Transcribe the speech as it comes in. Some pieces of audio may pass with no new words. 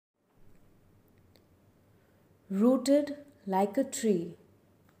rooted like a tree.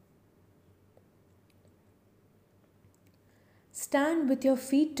 Stand with your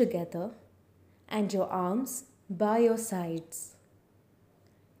feet together and your arms by your sides.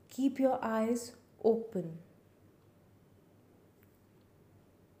 Keep your eyes open.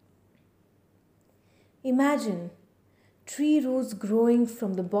 Imagine tree roots growing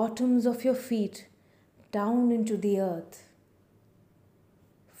from the bottoms of your feet down into the earth.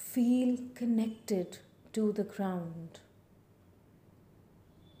 Feel connected to the ground.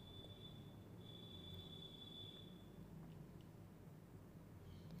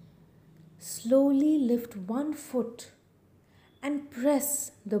 Slowly lift one foot and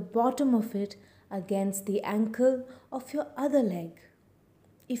press the bottom of it against the ankle of your other leg,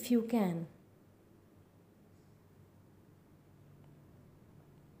 if you can.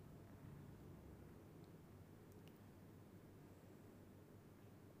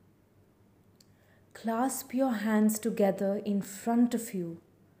 Clasp your hands together in front of you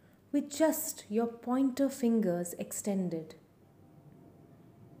with just your pointer fingers extended.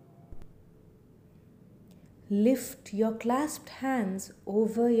 Lift your clasped hands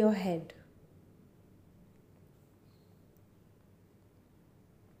over your head.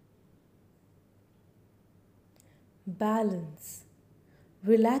 Balance.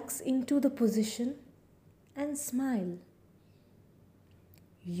 Relax into the position and smile.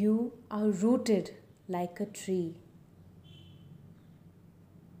 You are rooted like a tree.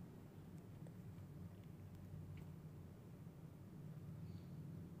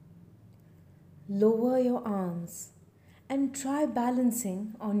 Lower your arms and try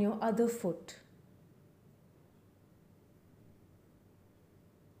balancing on your other foot.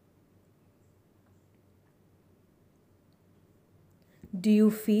 Do you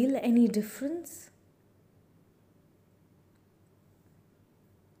feel any difference?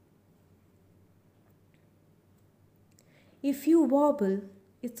 If you wobble,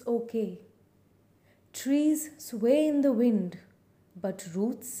 it's okay. Trees sway in the wind, but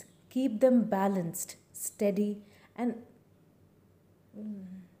roots keep them balanced, steady, and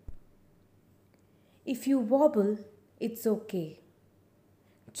if you wobble, it's okay.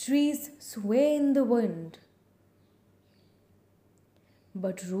 Trees sway in the wind,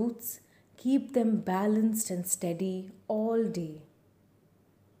 but roots keep them balanced and steady all day.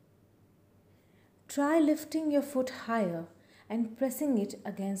 Try lifting your foot higher and pressing it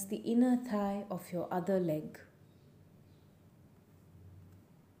against the inner thigh of your other leg.